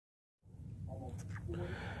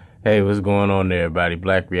Hey, what's going on there, everybody?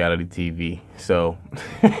 Black Reality TV. So,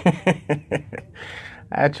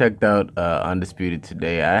 I checked out Undisputed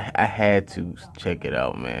today. I had to check it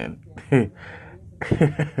out, man.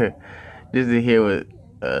 Just to hear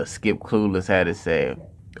what Skip Clueless had to say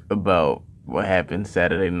about what happened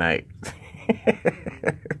Saturday night.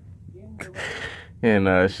 And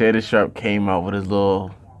Shader Sharp came out with his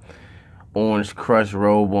little orange crush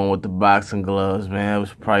robe on with the boxing gloves, man. It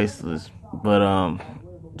was priceless. But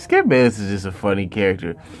Skip Bayless is just a funny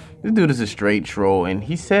character. This dude is a straight troll, and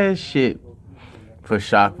he says shit for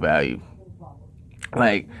shock value.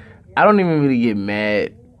 Like, I don't even really get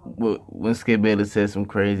mad when Skip Bayless says some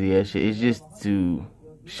crazy ass shit. It's just to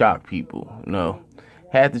shock people.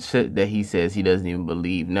 Half the shit that he says he doesn't even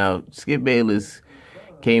believe. Now, Skip Bayless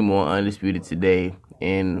came on Undisputed today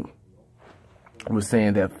and was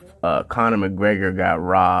saying that Conor McGregor got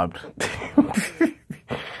robbed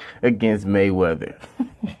against Mayweather.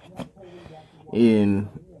 And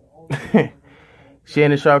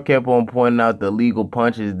Shannon Sharp kept on pointing out the illegal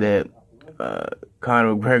punches that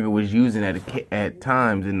Conor McGregor was using at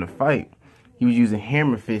times in the fight. He was using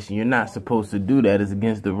hammer fisting. You're not supposed to do that. It's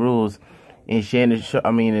against the rules. And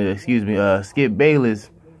Skip Bayless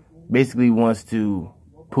basically wants to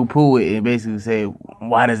poo-poo it and basically say,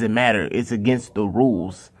 why does it matter? It's against the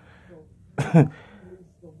rules. And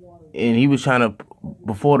he was trying to,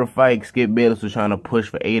 before the fight, Skip Bayless was trying to push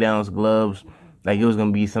for 8-ounce gloves. Like it was going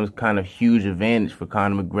to be some kind of huge advantage for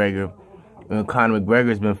Conor McGregor. And Conor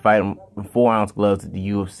McGregor's been fighting with 4-ounce gloves at the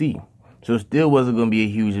UFC. So it still wasn't going to be a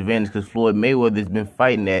huge advantage because Floyd Mayweather's been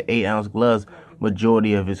fighting at 8-ounce gloves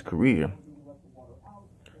majority of his career.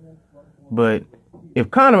 But if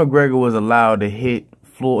Conor McGregor was allowed to hit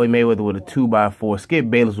Floyd Mayweather with a 2x4, Skip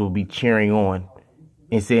Bayless would be cheering on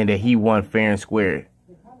and saying that he won fair and square.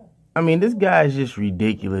 I mean, this guy is just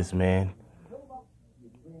ridiculous, man.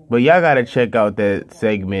 But y'all gotta check out that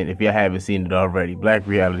segment if y'all haven't seen it already. Black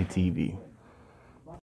Reality TV.